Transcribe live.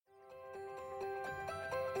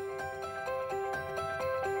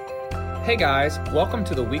Hey guys, welcome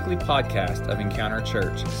to the weekly podcast of Encounter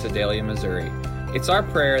Church, Sedalia, Missouri. It's our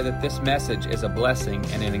prayer that this message is a blessing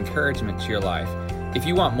and an encouragement to your life. If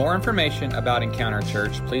you want more information about Encounter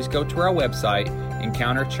Church, please go to our website,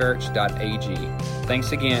 encounterchurch.ag.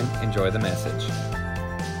 Thanks again. Enjoy the message.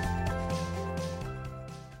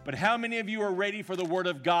 But how many of you are ready for the Word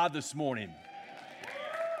of God this morning?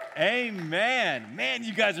 Amen. Man,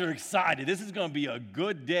 you guys are excited. This is going to be a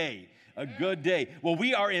good day. A good day. Well,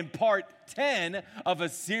 we are in part 10 of a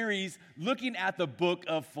series looking at the book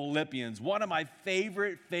of Philippians, one of my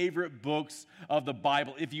favorite books of the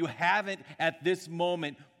Bible. If you haven't at this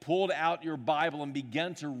moment pulled out your Bible and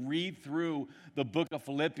begun to read through the book of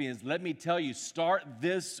Philippians, let me tell you, start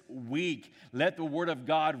this week. Let the Word of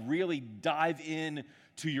God really dive in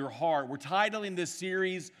to your heart. We're titling this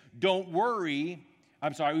series, we're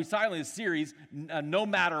titling this series, No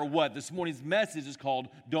Matter What. This morning's message is called,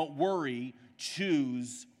 Don't Worry,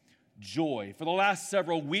 Choose Joy. For the last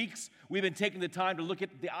several weeks, we've been taking the time to look at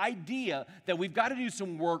the idea that we've got to do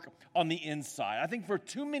some work on the inside. I think for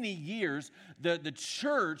too many years, the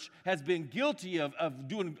church has been guilty of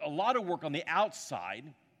doing a lot of work on the outside.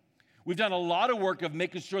 We've done a lot of work of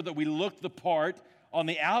making sure that we look the part on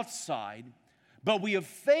the outside, but we have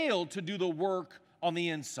failed to do the work on the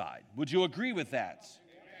inside. Would you agree with that?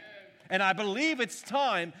 And I believe it's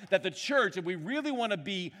time that the church, if we really want to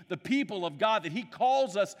be the people of God that He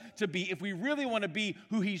calls us to be, if we really want to be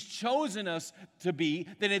who He's chosen us to be,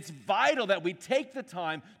 then it's vital that we take the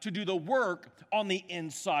time to do the work on the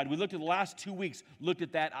inside. We looked at the last 2 weeks, looked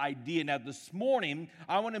at that idea. Now this morning,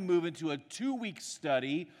 I want to move into a 2-week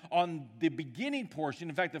study on the beginning portion,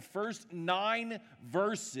 in fact, the first 9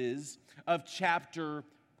 verses of chapter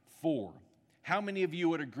 4. How many of you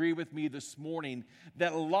would agree with me this morning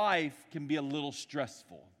that life can be a little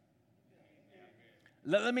stressful?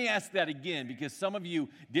 Let me ask that again, because some of you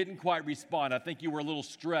didn't quite respond. I think you were a little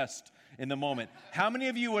stressed in the moment. How many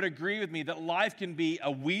of you would agree with me that life can be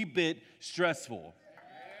a wee bit stressful?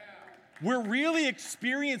 We're really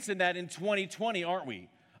experiencing that in 2020, aren't we?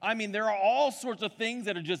 I mean, there are all sorts of things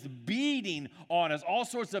that are just beating on us, all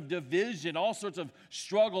sorts of division, all sorts of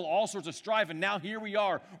struggle, all sorts of strife. And now here we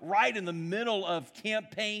are right in the middle of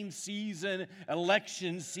campaign season,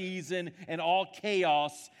 election season, and all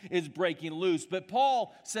chaos is breaking loose. But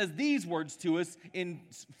Paul says these words to us in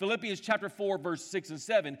Philippians chapter 4, verse 6 and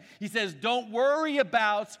 7. He says, don't worry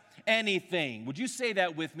about anything. Would you say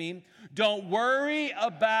that with me? Don't worry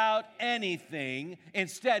about anything.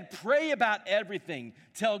 Instead, pray about everything.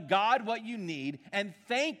 Tell God what you need and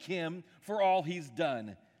thank Him for all He's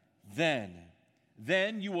done. Then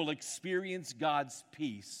you will experience God's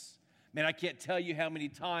peace. Man, I can't tell you how many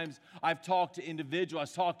times I've talked to individuals,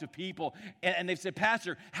 I've talked to people, and they've said,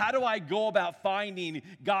 Pastor, how do I go about finding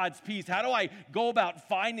God's peace? How do I go about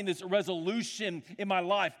finding this resolution in my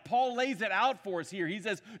life? Paul lays it out for us here. He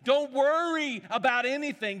says, don't worry about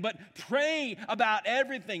anything, but pray about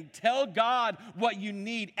everything. Tell God what you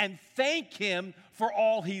need and thank Him for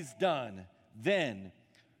all He's done. Then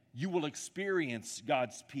you will experience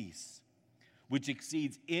God's peace, which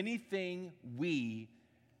exceeds anything we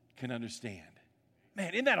can understand.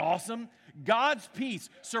 Man, isn't that awesome? God's peace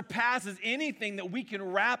surpasses anything that we can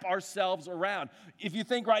wrap ourselves around. If you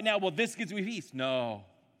think right now, well, this gives me peace. No,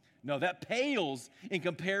 that pales in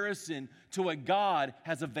comparison to what God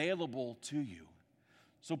has available to you.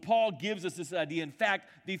 So Paul gives us this idea. In fact,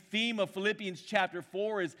 the theme of Philippians chapter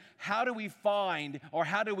 4 is how do we find or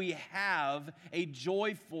how do we have a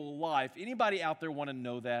joyful life? Anybody out there want to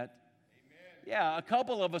know that? Yeah, a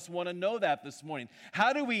couple of us want to know that this morning.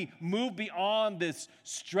 How do we move beyond this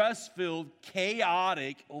stress-filled,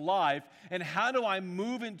 chaotic life? And how do I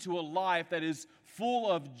move into a life that is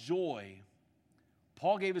full of joy?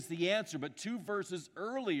 Paul gave us the answer, but 2 verses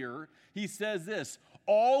earlier, he says this,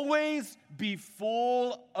 always be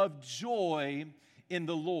full of joy in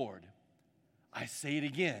the Lord. I say it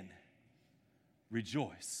again,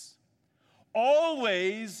 rejoice.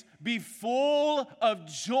 Always be full of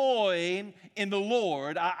joy in the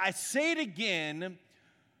Lord. I say it again,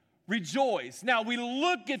 rejoice. Now, we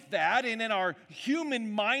look at that, and in our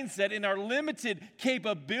human mindset, in our limited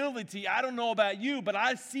capability, I don't know about you, but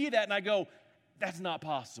I see that and I go, that's not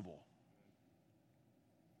possible.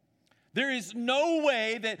 There is no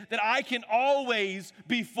way that I can always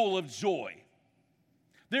be full of joy.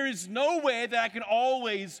 There is no way that I can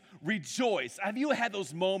always rejoice. Have you had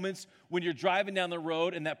those moments when you're driving down the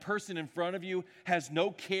road and that person in front of you has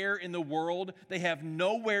no care in the world? They have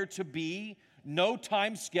nowhere to be, no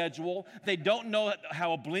time schedule. They don't know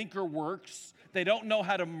how a blinker works. They don't know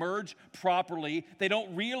how to merge properly. They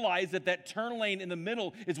don't realize that that turn lane in the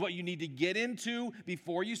middle is what you need to get into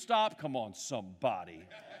before you stop. Come on, somebody.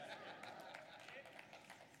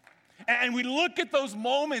 And we look at those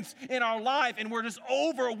moments in our life and we're just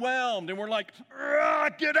overwhelmed and we're like,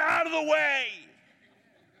 get out of the way.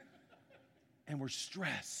 And we're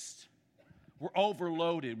stressed. We're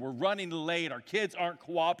overloaded. We're running late. Our kids aren't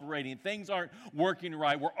cooperating. Things aren't working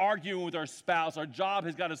right. We're arguing with our spouse. Our job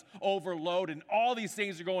has got us overloaded. And all these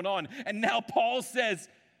things are going on. And now Paul says,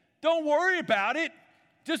 don't worry about it.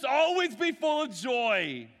 Just always be full of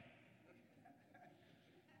joy.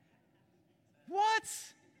 What?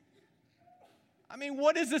 I mean,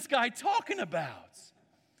 what is this guy talking about?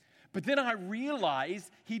 But then I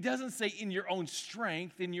realized he doesn't say in your own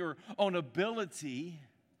strength, in your own ability,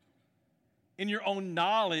 in your own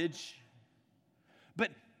knowledge,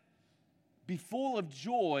 but be full of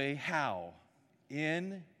joy. How?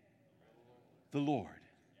 In the Lord.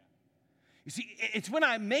 You see, it's when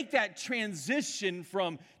I make that transition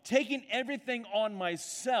from taking everything on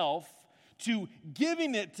myself to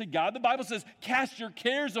giving it to God. The Bible says, cast your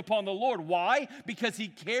cares upon the Lord. Why? Because He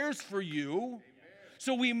cares for you. Amen.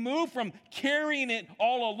 So we move from carrying it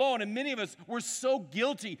all alone. And many of us, we're so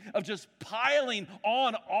guilty of just piling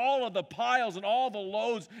on all of the piles and all the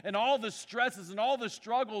loads and all the stresses and all the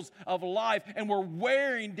struggles of life. And we're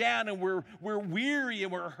wearing down and we're weary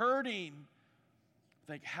and we're hurting.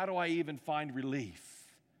 Think, how do I even find relief?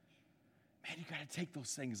 Man, you got to take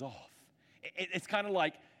those things off. It's kind of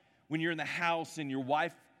like when you're in the house and your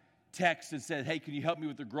wife texts and says, hey, can you help me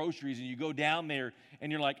with the groceries? And you go down there and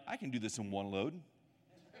you're like, I can do this in one load.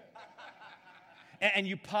 And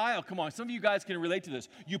you pile, come on, some of you guys can relate to this.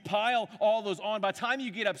 You pile all those on. By the time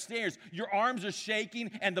you get upstairs, your arms are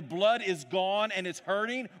shaking and the blood is gone and it's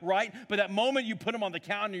hurting, right? But that moment you put them on the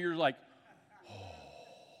counter, you're like, oh,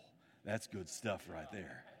 that's good stuff right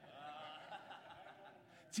there.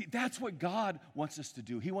 See, that's what God wants us to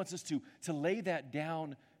do. He wants us to lay that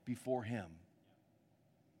down before Him,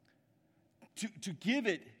 to give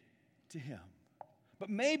it to Him. But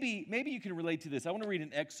maybe you can relate to this. I want to read an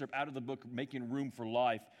excerpt out of the book Making Room for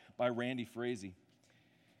Life by Randy Frazee.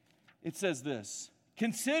 It says this: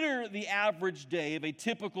 consider the average day of a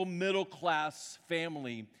typical middle-class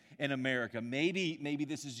family in America. Maybe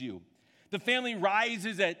this is you. The family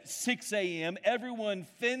rises at 6 a.m. Everyone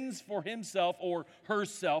fends for himself or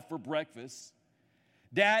herself for breakfast.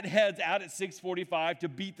 Dad heads out at 6:45 to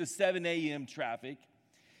beat the 7 a.m. traffic.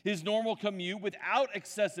 His normal commute without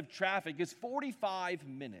excessive traffic is 45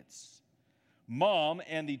 minutes. Mom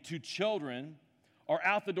and the 2 children are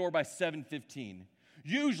out the door by 7:15.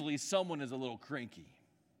 Usually someone is a little cranky.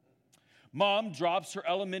 Mom drops her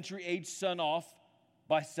elementary-age son off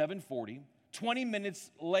by 7:40. 20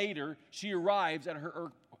 minutes later, she arrives at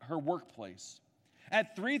her workplace.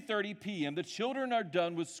 At 3:30 p.m., the children are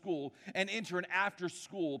done with school and enter an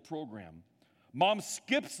after-school program. Mom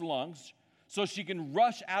skips lunch so she can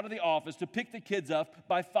rush out of the office to pick the kids up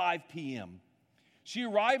by 5 p.m. She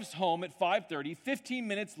arrives home at 5:30. 15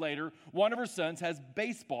 minutes later, one of her sons has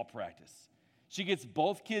baseball practice. She gets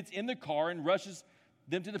both kids in the car and rushes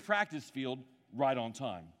them to the practice field right on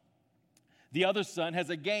time. The other son has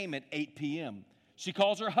a game at 8 p.m. She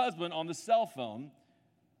calls her husband on the cell phone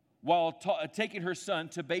while taking her son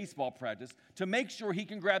to baseball practice to make sure he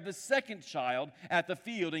can grab the second child at the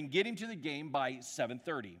field and get him to the game by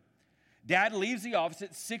 7:30. Dad leaves the office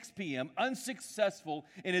at 6 p.m., unsuccessful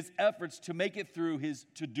in his efforts to make it through his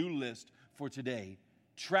to-do list for today.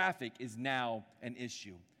 Traffic is now an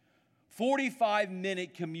issue.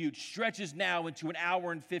 45-minute commute stretches now into an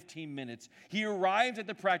hour and 15 minutes. He arrives at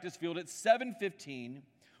the practice field at 7:15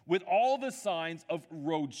 with all the signs of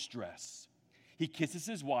road stress. He kisses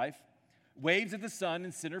his wife, waves at the son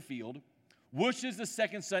in center field, whooshes the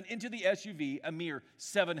second son into the SUV, a mere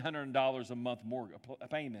 $700 a month more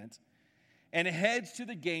payment, and heads to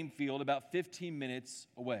the game field about 15 minutes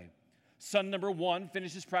away. Son number 1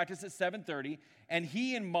 finishes practice at 7:30, and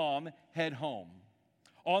he and mom head home.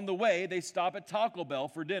 On the way, they stop at Taco Bell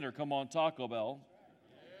for dinner. Come on, Taco Bell.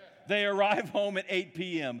 They arrive home at 8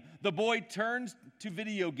 p.m. The boy turns to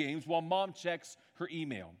video games while mom checks her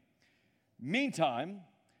email. Meantime,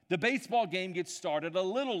 the baseball game gets started a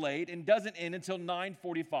little late and doesn't end until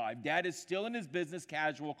 9:45. Dad is still in his business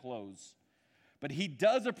casual clothes, but he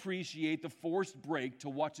does appreciate the forced break to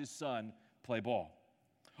watch his son play ball.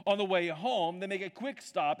 On the way home, they make a quick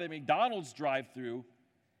stop at McDonald's drive-thru.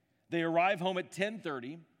 They arrive home at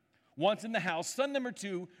 10:30. Once in the house, son number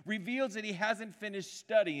 2 reveals that he hasn't finished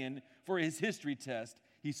studying for his history test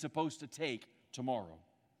he's supposed to take tomorrow.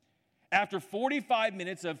 After 45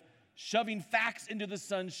 minutes of shoving facts into the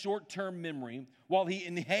son's short-term memory while he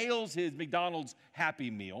inhales his McDonald's Happy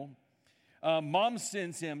Meal. Mom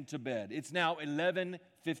sends him to bed. It's now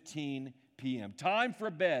 11:15 p.m. Time for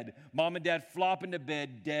bed. Mom and Dad flop into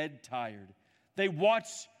bed, dead tired. They watch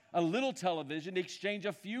a little television, exchange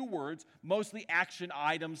a few words, mostly action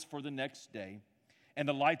items for the next day, and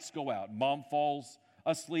the lights go out. Mom falls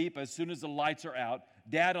asleep as soon as the lights are out.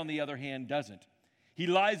 Dad, on the other hand, doesn't. He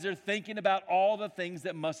lies there thinking about all the things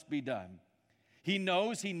that must be done. He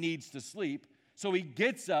knows he needs to sleep, so he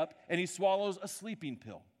gets up and he swallows a sleeping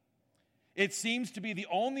pill. It seems to be the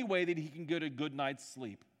only way that he can get a good night's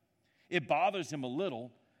sleep. It bothers him a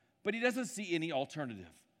little, but he doesn't see any alternative.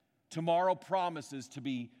 Tomorrow promises to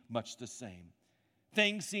be much the same.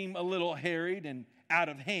 Things seem a little harried and out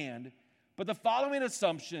of hand, but the following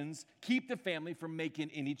assumptions keep the family from making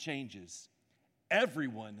any changes.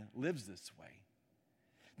 Everyone lives this way.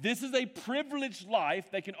 This is a privileged life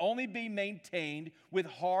that can only be maintained with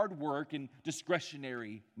hard work and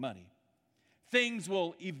discretionary money. Things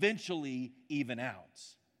will eventually even out.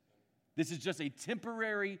 This is just a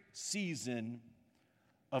temporary season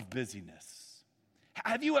of busyness.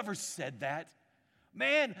 Have you ever said that?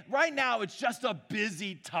 Man, right now it's just a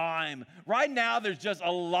busy time. Right now there's just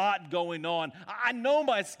a lot going on. I know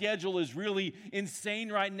my schedule is really insane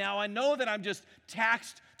right now. I know that I'm just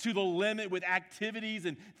taxed to the limit with activities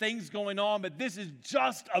and things going on, but this is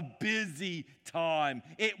just a busy time.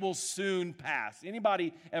 It will soon pass.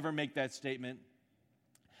 Anybody ever make that statement?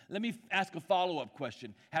 Let me ask a follow-up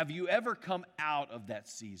question. Have you ever come out of that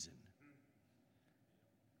season?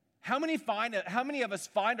 How many of us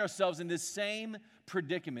find ourselves in this same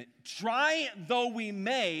predicament? Try though we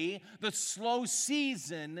may, the slow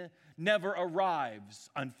season never arrives.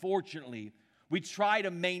 Unfortunately, we try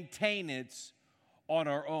to maintain it on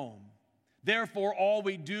our own. Therefore, all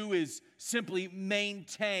we do is simply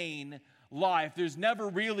maintain life. There's never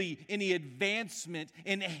really any advancement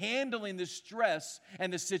in handling the stress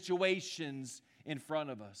and the situations in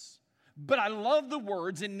front of us. But I love the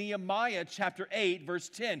words in Nehemiah chapter 8, verse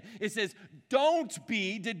 10. It says, "Don't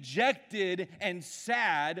be dejected and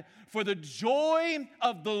sad, for the joy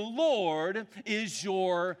of the Lord is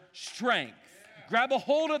your strength." Grab a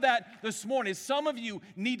hold of that this morning. Some of you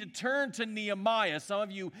need to turn to Nehemiah. Some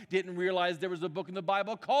of you didn't realize there was a book in the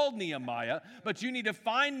Bible called Nehemiah, but you need to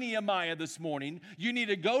find Nehemiah this morning. You need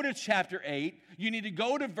to go to chapter 8. You need to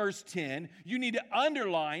go to verse 10. You need to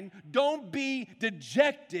underline, "Don't be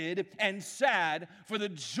dejected and sad, for the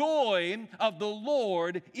joy of the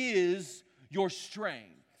Lord is your strength."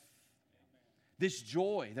 This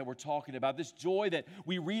joy that we're talking about, this joy that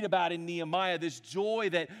we read about in Nehemiah, this joy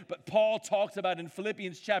that Paul talks about in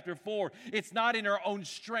Philippians chapter 4, it's not in our own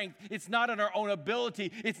strength. It's not in our own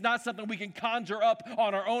ability. It's not something we can conjure up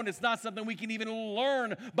on our own. It's not something we can even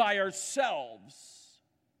learn by ourselves.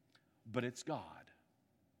 But it's God.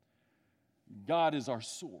 God is our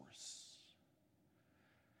source.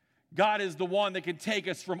 God is the one that can take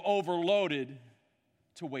us from overloaded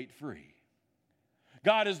to weight-free.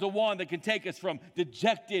 God is the one that can take us from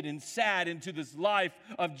dejected and sad into this life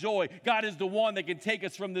of joy. God is the one that can take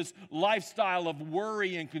us from this lifestyle of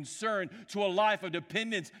worry and concern to a life of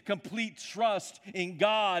dependence, complete trust in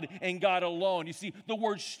God and God alone. You see, the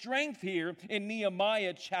word strength here in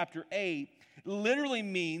Nehemiah chapter 8 literally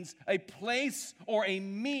means a place or a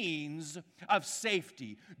means of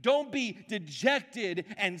safety. Don't be dejected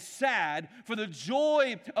and sad, for the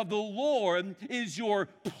joy of the Lord is your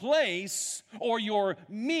place or your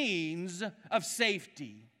means of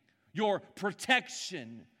safety, your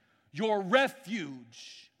protection, your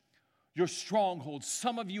refuge, your stronghold.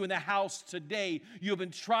 Some of you in the house today, you have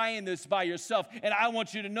been trying this by yourself, and I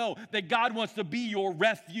want you to know that God wants to be your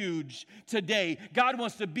refuge today. God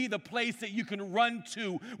wants to be the place that you can run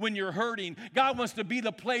to when you're hurting. God wants to be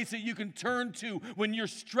the place that you can turn to when you're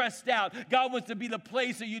stressed out. God wants to be the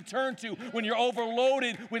place that you turn to when you're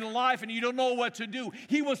overloaded with life and you don't know what to do.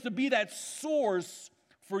 He wants to be that source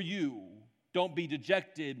for you. Don't be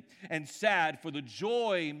dejected and sad, for the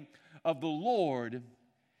joy of the Lord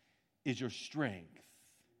is your strength.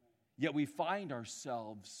 Yet we find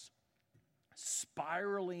ourselves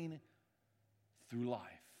spiraling through life,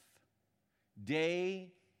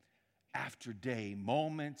 day after day,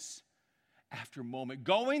 moments after moment,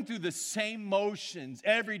 going through the same motions.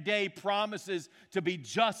 Every day promises to be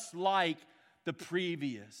just like the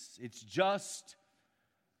previous. It's just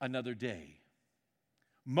another day.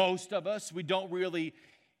 Most of us, we don't really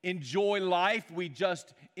enjoy life, we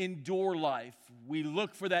just endure life. We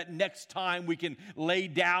look for that next time we can lay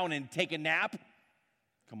down and take a nap.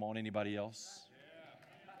 Come on, anybody else?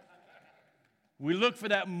 We look for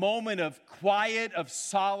that moment of quiet, of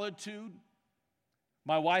solitude.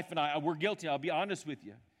 My wife and I, we're guilty, I'll be honest with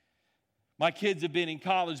you. My kids have been in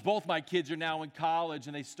college. Both my kids are now in college,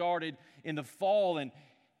 and they started in the fall. And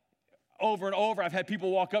over, I've had people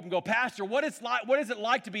walk up and go, Pastor, what is it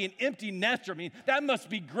like to be an empty nester? I mean, that must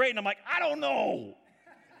be great. And I'm like, I don't know.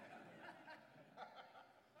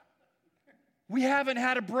 We haven't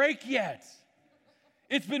had a break yet.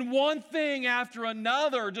 It's been one thing after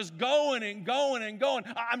another, just going and going and going.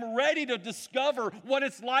 I'm ready to discover what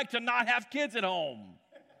it's like to not have kids at home.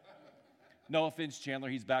 No offense, Chandler,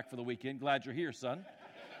 he's back for the weekend. Glad you're here, son.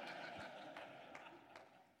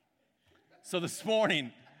 So this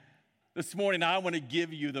morning, I want to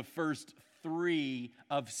give you the first 3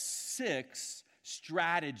 of 6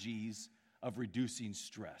 strategies of reducing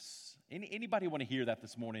stress. Anybody want to hear that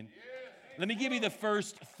this morning? Let me give you the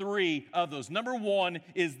first 3 of those. Number 1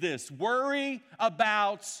 is this: worry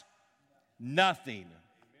about nothing.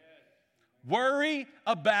 Worry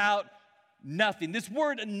about nothing. This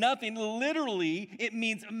word nothing, literally, it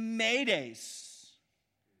means medes.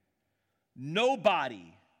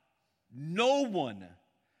 Nobody, no one,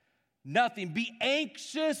 nothing. Be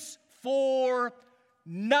anxious for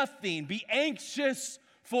nothing. Be anxious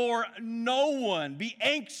for no one. Be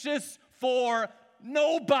anxious for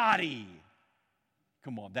nobody.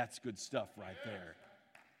 Come on, that's good stuff right there.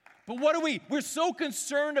 But what are we're so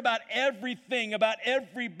concerned about everything, about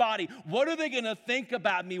everybody. What are they going to think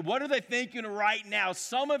about me? What are they thinking right now?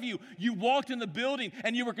 Some of you walked in the building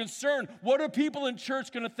and you were concerned. What are people in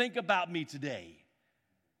church going to think about me today?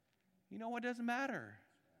 You know what? Doesn't matter.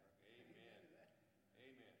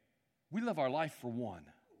 We live our life for one.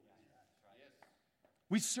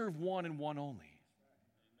 We serve one and one only.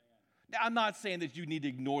 Now, I'm not saying that you need to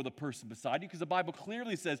ignore the person beside you, because the Bible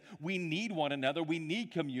clearly says we need one another, we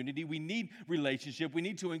need community, we need relationship, we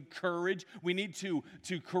need to encourage, we need to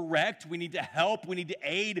correct, we need to help, we need to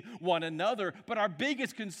aid one another. But our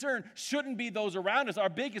biggest concern shouldn't be those around us. Our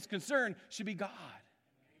biggest concern should be God.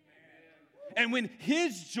 And when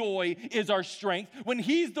His joy is our strength, when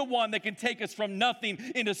He's the one that can take us from nothing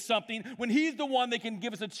into something, when He's the one that can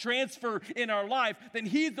give us a transfer in our life, then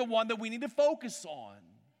He's the one that we need to focus on.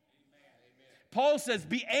 Paul says,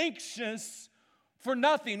 be anxious for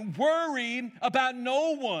nothing, worry about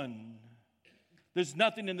no one. There's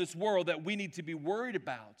nothing in this world that we need to be worried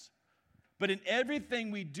about. But in everything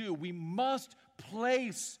we do, we must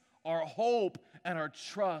place our hope and our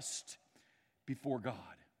trust before God.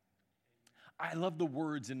 I love the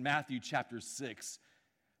words in Matthew chapter 6.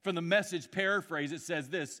 From the Message paraphrase, it says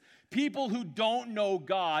this: people who don't know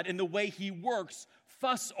God and the way He works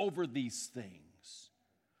fuss over these things.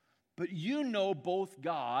 But you know both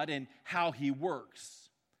God and how He works.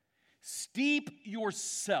 Steep your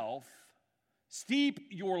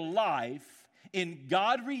life in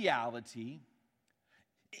God reality,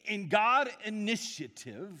 in God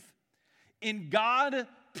initiative, in God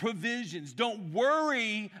provisions. Don't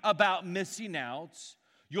worry about missing out.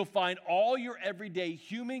 You'll find all your everyday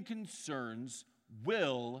human concerns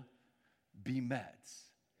will be met.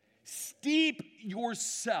 Steep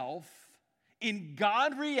yourself in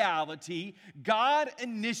God reality, God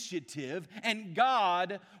initiative, and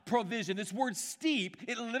God provision. This word steep,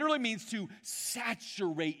 it literally means to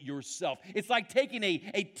saturate yourself. It's like taking a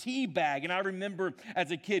tea bag. And I remember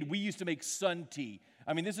as a kid, we used to make sun tea.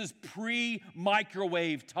 I mean, this is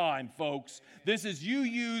pre-microwave time, folks. This is you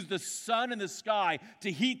use the sun and the sky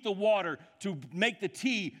to heat the water to make the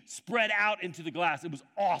tea spread out into the glass. It was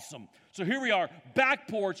awesome. So here we are, back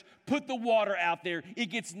porch, put the water out there. It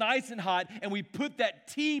gets nice and hot, and we put that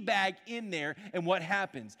tea bag in there, and what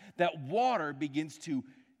happens? That water begins to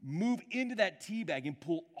move into that tea bag and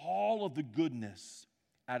pull all of the goodness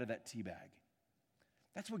out of that tea bag.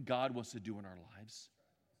 That's what God wants to do in our lives.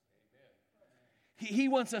 He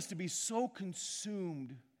wants us to be so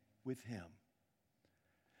consumed with Him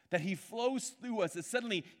that He flows through us, that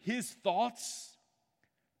suddenly His thoughts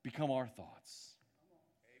become our thoughts.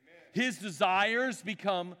 Amen. His desires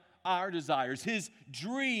become our desires. His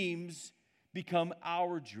dreams become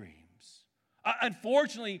our dreams.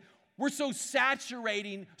 Unfortunately, we're so much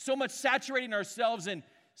saturating ourselves in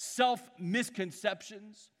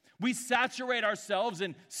self-misconceptions. We saturate ourselves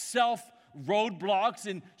in self-roadblocks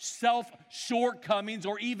and self-shortcomings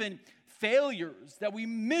or even failures that we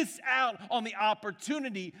miss out on the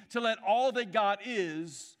opportunity to let all that God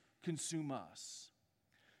is consume us.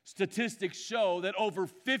 Statistics show that over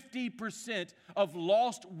 50% of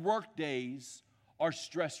lost workdays are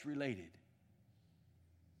stress-related.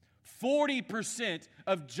 40%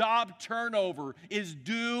 of job turnover is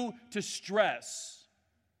due to stress.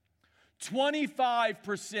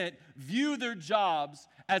 25% view their jobs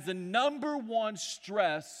as the number one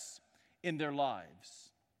stress in their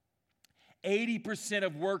lives. 80%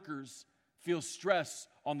 of workers feel stress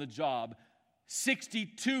on the job.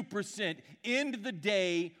 62% end the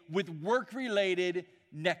day with work-related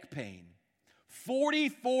neck pain.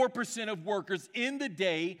 44% of workers end the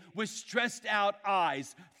day with stressed out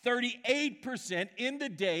eyes. 38% end the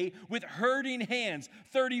day with hurting hands.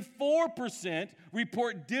 34%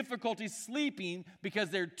 report difficulty sleeping because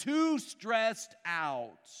they're too stressed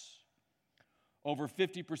out. Over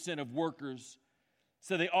 50% of workers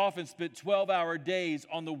say they often spend 12-hour days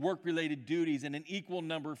on the work-related duties, and an equal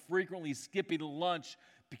number frequently skipping lunch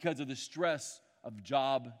because of the stress of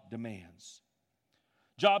job demands.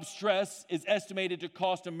 Job stress is estimated to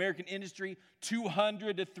cost American industry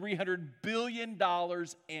 $200 to $300 billion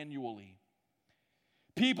annually.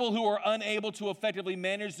 People who are unable to effectively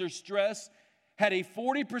manage their stress had a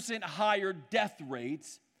 40% higher death rate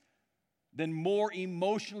than more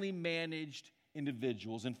emotionally managed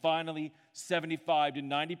individuals. And finally, 75 to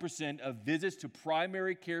 90% of visits to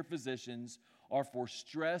primary care physicians are for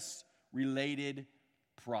stress-related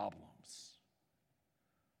problems.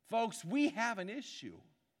 Folks, we have an issue.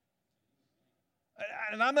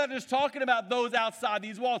 And I'm not just talking about those outside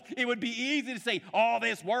these walls. It would be easy to say, oh,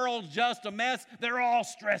 this world's just a mess. They're all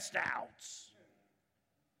stressed out.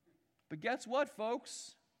 But guess what,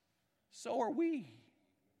 folks? So are we.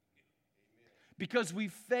 Because we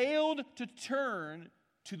failed to turn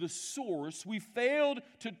to the source. We failed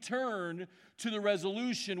to turn to the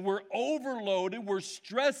resolution. We're overloaded. We're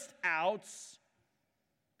stressed out.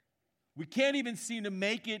 We can't even seem to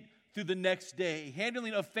make it through the next day.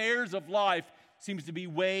 Handling affairs of life seems to be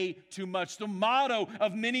way too much. The motto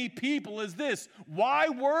of many people is this: why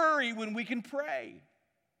worry when we can pray? Amen.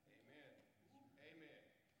 Amen.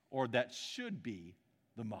 Or that should be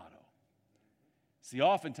the motto. See,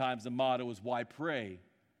 oftentimes the motto is, why pray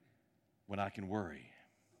when I can worry?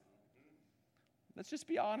 Let's just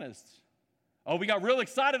be honest. Oh, we got real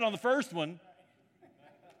excited on the first one.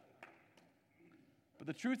 But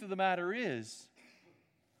the truth of the matter is,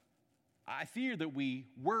 I fear that we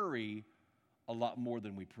worry a lot more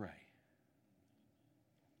than we pray.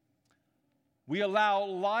 We allow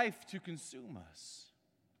life to consume us.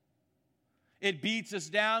 It beats us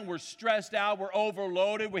down. We're stressed out. We're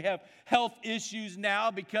overloaded. We have health issues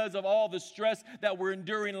now because of all the stress that we're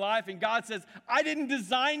enduring in life. And God says, I didn't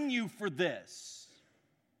design you for this.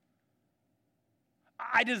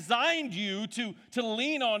 I designed you to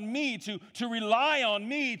lean on me, to rely on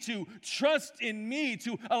me, to trust in me,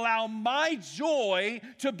 to allow my joy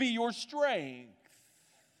to be your strength.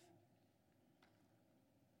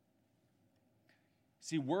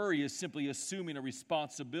 See, worry is simply assuming a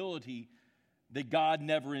responsibility that God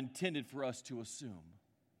never intended for us to assume.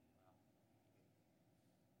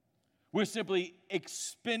 We're simply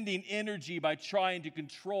expending energy by trying to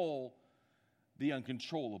control the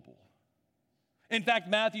uncontrollable. In fact,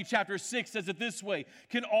 Matthew chapter 6 says it this way: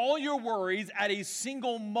 can all your worries add a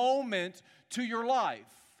single moment to your life?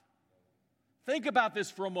 Think about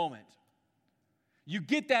this for a moment. You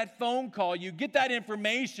get that phone call, you get that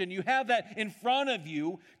information, you have that in front of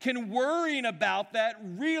you. Can worrying about that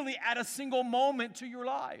really add a single moment to your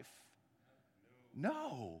life?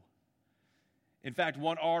 No. In fact,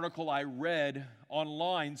 one article I read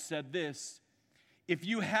online said this: if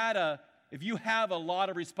you have a lot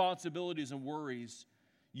of responsibilities and worries,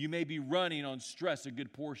 you may be running on stress a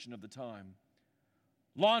good portion of the time.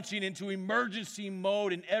 Launching into emergency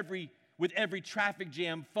mode with every traffic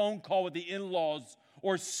jam, phone call with the in-laws,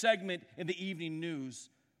 or segment in the evening news.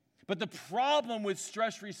 But the problem with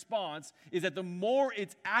stress response is that the more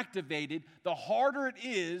it's activated, the harder it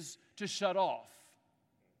is to shut off.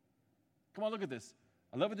 Come on, look at this.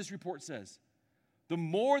 I love what this report says. The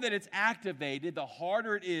more that it's activated, the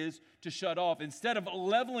harder it is to shut off. Instead of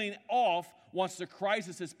leveling off once the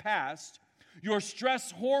crisis has passed, your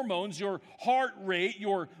stress hormones, your heart rate,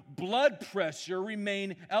 your blood pressure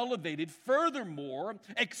remain elevated. Furthermore,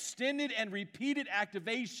 extended and repeated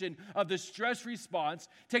activation of the stress response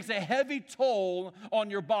takes a heavy toll on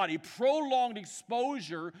your body. Prolonged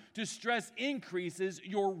exposure to stress increases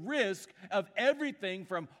your risk of everything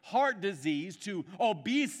from heart disease to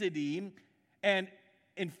obesity and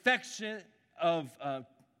infection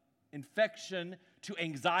to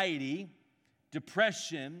anxiety,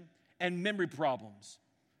 depression, and memory problems.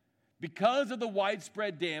 Because of the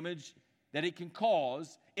widespread damage that it can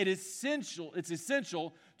cause, it's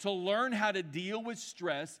essential to learn how to deal with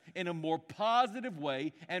stress in a more positive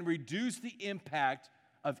way and reduce the impact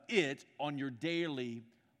of it on your daily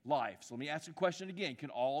life. So let me ask the question again. Can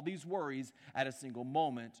all these worries add a single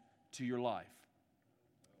moment to your life?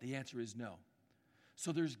 The answer is no.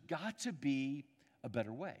 So there's got to be a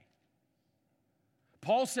better way.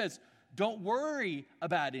 Paul says, don't worry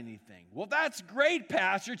about anything. Well, that's great,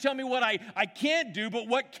 Pastor. Tell me what I can't do, but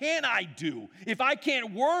what can I do? If I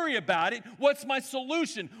can't worry about it, what's my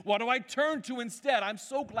solution? What do I turn to instead? I'm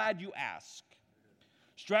so glad you asked.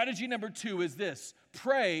 Strategy number 2 is this: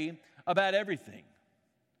 pray about everything.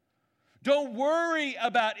 Don't worry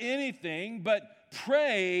about anything, but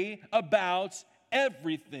pray about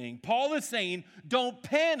everything. Paul is saying, don't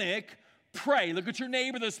panic, pray. Look at your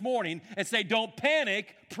neighbor this morning and say, don't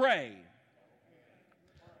panic, pray.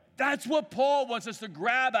 That's what Paul wants us to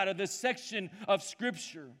grab out of this section of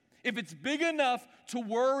Scripture. If it's big enough to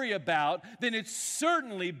worry about, then it's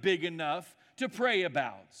certainly big enough to pray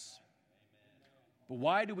about. But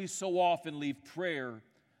why do we so often leave prayer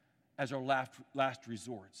as our last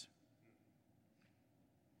resort?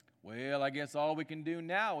 Well, I guess all we can do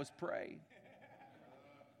now is pray.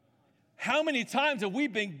 How many times have we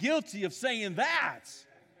been guilty of saying that?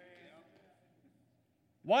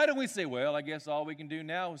 Why don't we say, well, I guess all we can do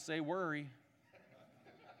now is say worry?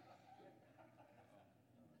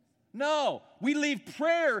 No, we leave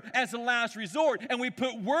prayer as the last resort, and we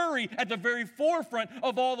put worry at the very forefront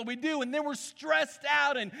of all that we do, and then we're stressed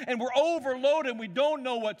out and we're overloaded and we don't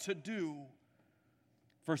know what to do.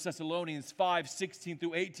 1 Thessalonians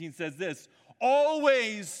 5:16-18 says this: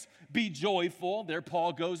 always be joyful. There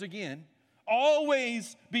Paul goes again.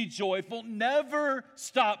 Always be joyful. Never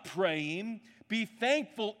stop praying. Be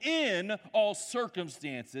thankful in all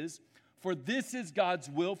circumstances, for this is God's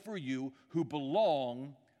will for you who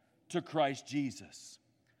belong to Christ Jesus.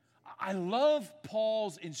 I love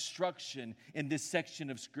Paul's instruction in this section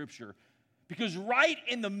of Scripture, because right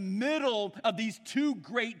in the middle of these two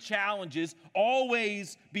great challenges,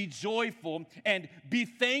 always be joyful and be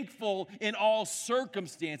thankful in all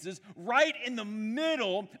circumstances, right in the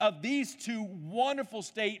middle of these two wonderful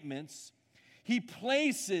statements, he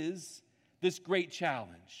places this great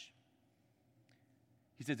challenge.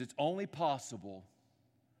 He says it's only possible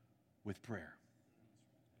with prayer.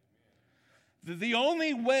 The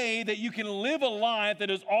only way that you can live a life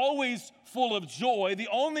that is always full of joy, the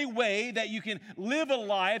only way that you can live a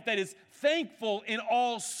life that is thankful in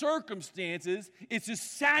all circumstances, is to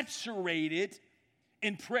saturate it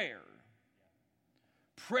in prayer.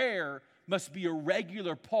 Prayer must be a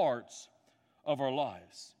regular part of our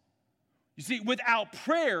lives. You see, without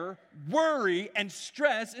prayer, worry and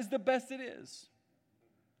stress is the best it is.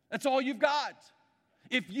 That's all you've got.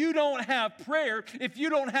 If you don't have prayer, if you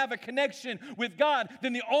don't have a connection with God,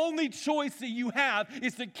 then the only choice that you have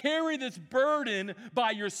is to carry this burden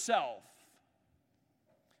by yourself.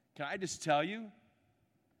 Can I just tell you,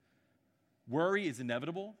 worry is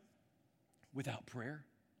inevitable without prayer.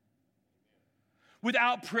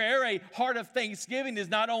 Without prayer, a heart of thanksgiving is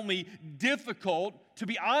not only difficult, to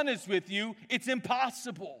be honest with you, it's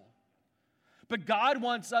impossible. But God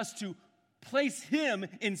wants us to place Him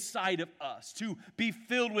inside of us, to be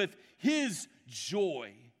filled with His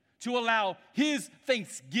joy, to allow His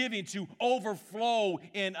thanksgiving to overflow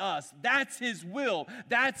in us. That's His will.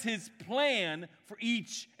 That's His plan for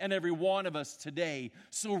each and every one of us today.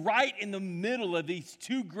 So right in the middle of these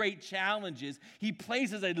two great challenges, He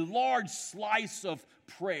places a large slice of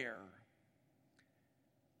prayer.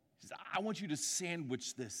 He says, I want you to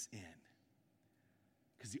sandwich this in.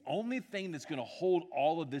 Because the only thing that's going to hold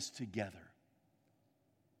all of this together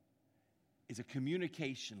is a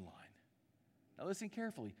communication line. Now listen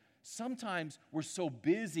carefully. Sometimes we're so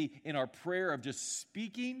busy in our prayer of just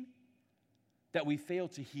speaking that we fail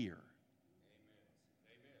to hear.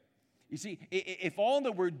 Amen. You see, if all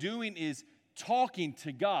that we're doing is talking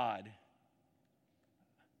to God,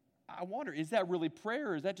 I wonder, is that really prayer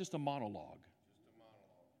or is that just a monologue?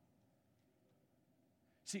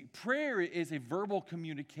 See, prayer is a verbal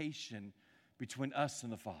communication between us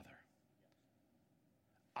and the Father.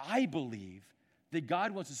 I believe that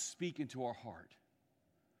God wants to speak into our heart.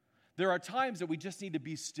 There are times that we just need to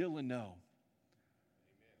be still and know. Amen.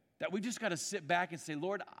 That we just got to sit back and say,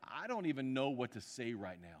 Lord, I don't even know what to say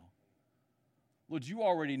right now. Lord, you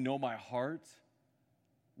already know my heart.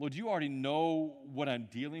 Lord, you already know what I'm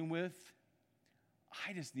dealing with.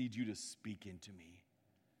 I just need you to speak into me.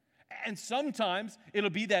 And sometimes it'll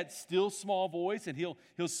be that still small voice and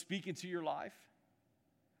he'll speak into your life.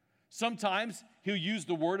 Sometimes He'll use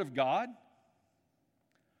the Word of God.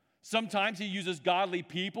 Sometimes He uses godly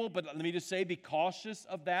people, but let me just say, be cautious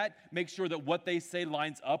of that. Make sure that what they say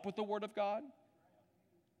lines up with the Word of God.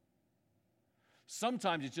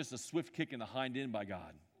 Sometimes it's just a swift kick in the hind end by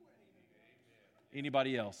God.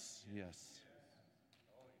 Anybody else? Yes.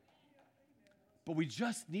 But we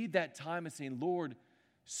just need that time of saying, Lord,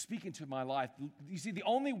 speak into my life. You see, the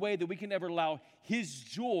only way that we can ever allow His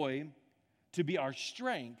joy to be our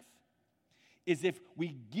strength is if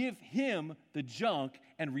we give Him the junk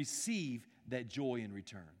and receive that joy in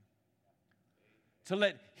return. To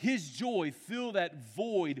let His joy fill that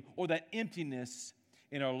void or that emptiness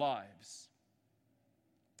in our lives.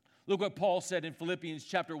 Look what Paul said in Philippians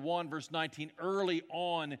chapter 1, verse 19, early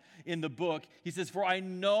on in the book. He says, "For I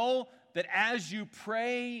know that as you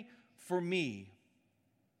pray for me,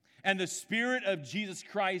 and the Spirit of Jesus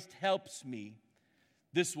Christ helps me,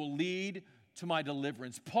 this will lead to my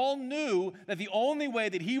deliverance." Paul knew that the only way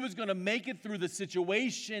that he was going to make it through the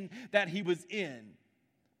situation that he was in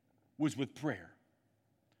was with prayer.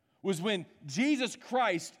 Was when Jesus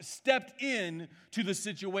Christ stepped in to the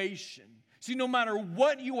situation. See, no matter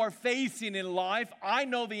what you are facing in life, I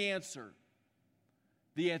know the answer.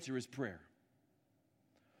 The answer is prayer.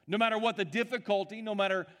 No matter what the difficulty, no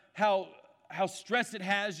matter how stressed it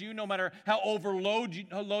has you, no matter how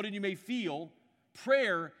overloaded you may feel,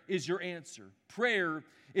 prayer is your answer. Prayer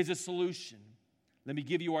is a solution. Let me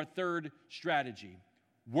give you our third strategy.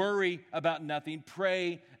 Worry about nothing.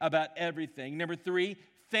 Pray about everything. Number 3,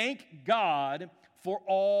 thank God for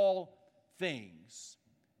all things.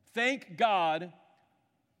 Thank God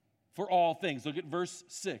for all things. Look at verse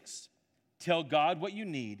 6. Tell God what you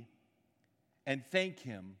need and thank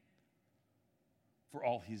Him for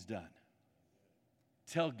all He's done.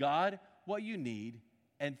 Tell God what you need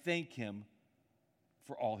and thank Him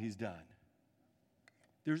for all He's done.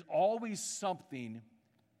 There's always something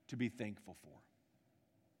to be thankful for.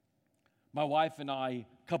 My wife and I,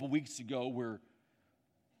 a couple weeks ago, were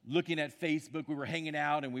looking at Facebook. We were hanging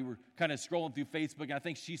out and we were kind of scrolling through Facebook. And I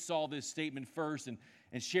think she saw this statement first and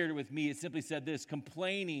shared it with me. It simply said this: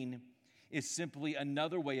 complaining is simply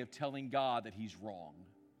another way of telling God that He's wrong.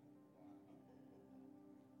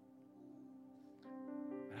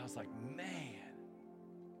 And I was like, man,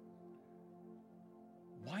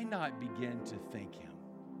 why not begin to thank Him?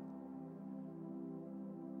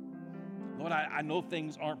 Lord, I know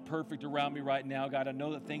things aren't perfect around me right now, God. I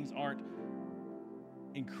know that things aren't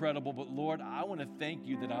incredible, but Lord, I want to thank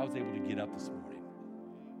You that I was able to get up this morning.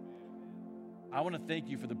 I want to thank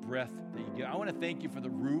You for the breath that You give. I want to thank You for the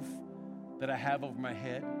roof that I have over my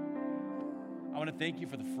head. I want to thank You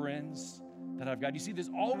for the friends that I've got. You see, there's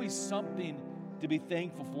always something to be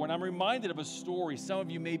thankful for. And I'm reminded of a story. Some of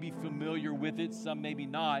you may be familiar with it, some maybe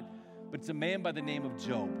not, but it's a man by the name of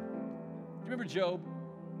Job. Do you remember Job?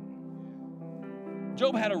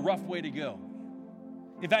 Job had a rough way to go.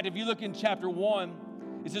 In fact, if you look in chapter 1,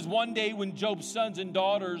 it says, one day when Job's sons and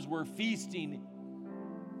daughters were feasting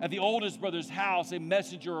at the oldest brother's house, a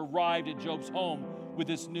messenger arrived at Job's home with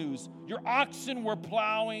this news: your oxen were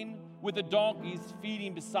plowing with the donkeys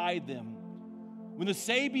feeding beside them. When the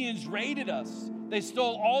Sabians raided us, they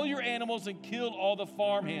stole all your animals and killed all the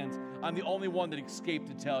farmhands. I'm the only one that escaped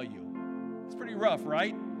to tell you. It's pretty rough,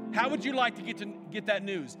 right? How would you like to get that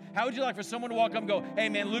news? How would you like for someone to walk up and go, hey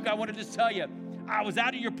man, Luke, I want to just tell you, I was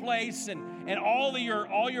out at your place and all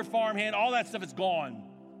your farmhand, all that stuff is gone.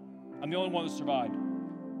 I'm the only one that survived.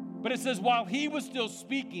 But it says, while he was still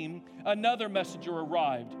speaking, another messenger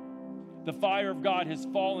arrived. The fire of God has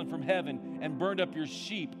fallen from heaven and burned up your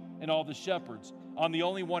sheep and all the shepherds. I'm the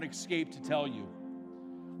only one escaped to tell you.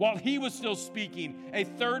 While he was still speaking, a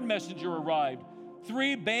third messenger arrived.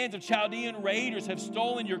 3 bands of Chaldean raiders have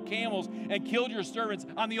stolen your camels and killed your servants.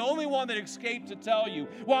 I'm the only one that escaped to tell you.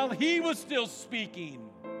 While he was still speaking,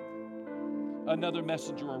 another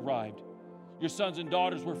messenger arrived. Your sons and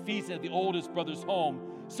daughters were feasting at the oldest brother's home.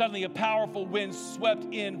 Suddenly a powerful wind swept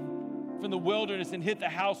in from the wilderness and hit the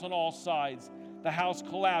house on all sides. The house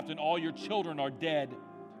collapsed and all your children are dead.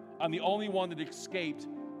 I'm the only one that escaped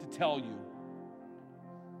to tell you.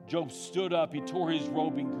 Job stood up. He tore his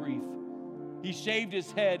robe in grief. He shaved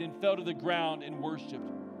his head and fell to the ground and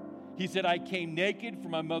worshiped. He said, I came naked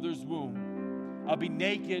from my mother's womb. I'll be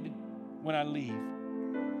naked when I leave.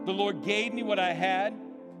 The Lord gave me what I had.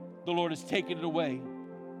 The Lord has taken it away.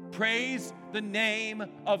 Praise the name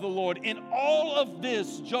of the Lord. In all of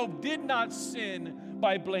this, Job did not sin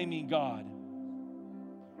by blaming God.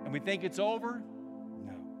 And we think it's over?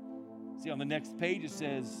 No. See, on the next page it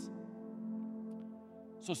says,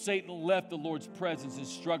 so Satan left the Lord's presence and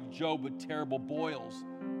struck Job with terrible boils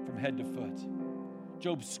from head to foot.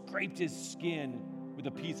 Job scraped his skin with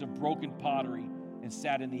a piece of broken pottery and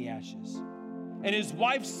sat in the ashes. And his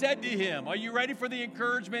wife said to him, are you ready for the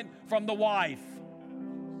encouragement from the wife?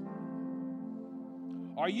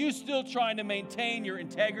 Are you still trying to maintain your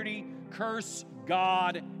integrity? Curse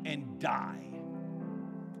God and die.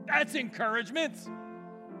 That's encouragement.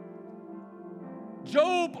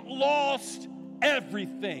 Job lost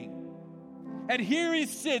everything. And here he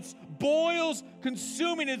sits, boils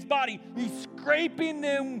consuming his body. He's scraping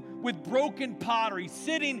them with broken pottery,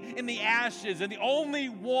 sitting in the ashes. And the only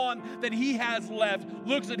one that he has left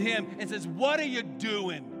looks at him and says, "What are you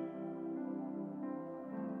doing?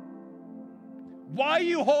 Why are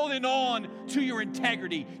you holding on to your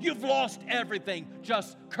integrity? You've lost everything.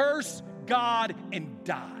 Just curse God and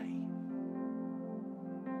die."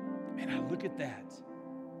 And I look at that.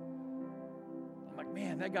 I'm like,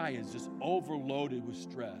 man, that guy is just overloaded with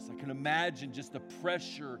stress. I can imagine just the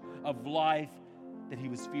pressure of life that he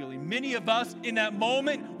was feeling. Many of us in that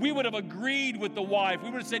moment, we would have agreed with the wife. We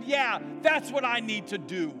would have said, yeah, that's what I need to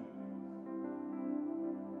do.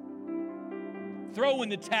 Throw in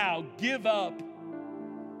the towel, give up.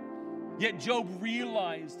 Yet Job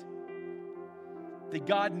realized that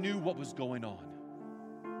God knew what was going on.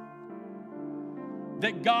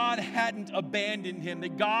 That God hadn't abandoned him,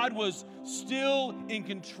 that God was still in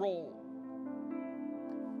control.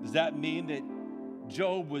 Does that mean that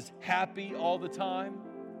Job was happy all the time?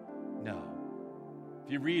 No.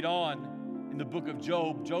 If you read on in the book of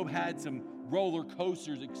Job, Job had some roller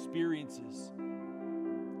coasters experiences.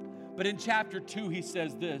 But in chapter 2, he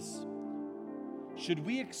says this: should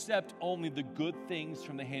we accept only the good things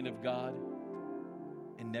from the hand of God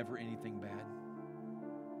and never anything bad?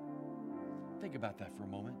 Think about that for a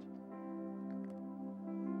moment.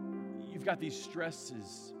 You've got these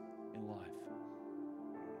stresses in life.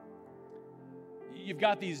 You've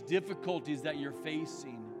got these difficulties that you're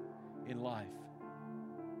facing in life.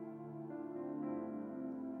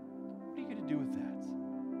 What are you going to do with that?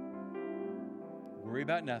 Worry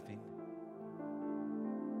about nothing.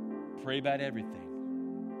 Pray about everything.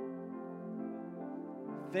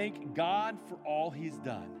 Thank God for all he's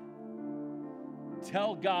done.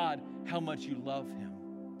 Tell God how much you love him.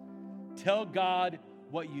 Tell God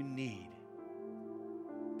what you need.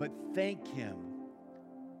 But thank him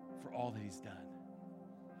for all that he's done.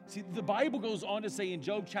 See, the Bible goes on to say in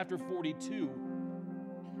Job chapter 42,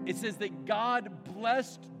 it says that God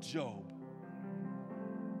blessed Job.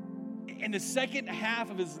 In the second half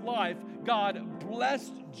of his life, God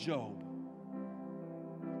blessed Job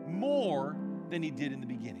more than he did in the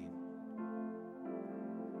beginning.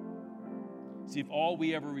 See, if all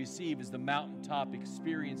we ever receive is the mountaintop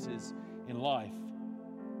experiences in life,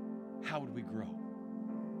 how would we grow?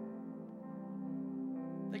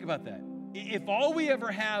 Think about that. If all we ever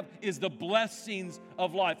have is the blessings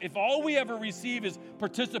of life, if all we ever receive is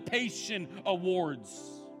participation awards,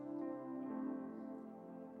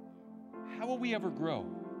 how will we ever grow?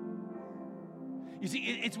 You see,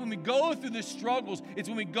 it's when we go through the struggles, it's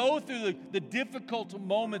when we go through the difficult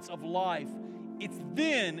moments of life, it's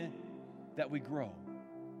then that we grow.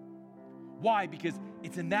 Why? Because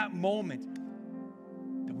it's in that moment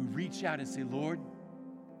that we reach out and say, Lord,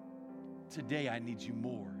 today I need you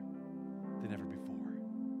more than ever before.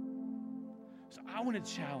 So I want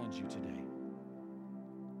to challenge you today.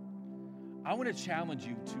 I want to challenge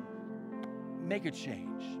you to make a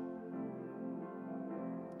change.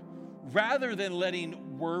 Rather than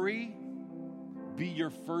letting worry be your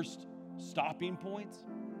first stopping point,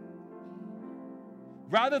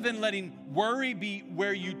 rather than letting worry be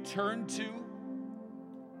where you turn to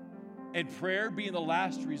and prayer being the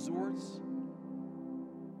last resort,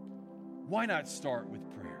 why not start with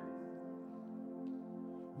prayer?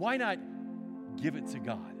 Why not give it to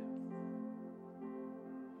God?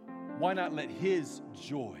 Why not let his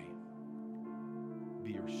joy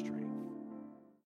be your strength?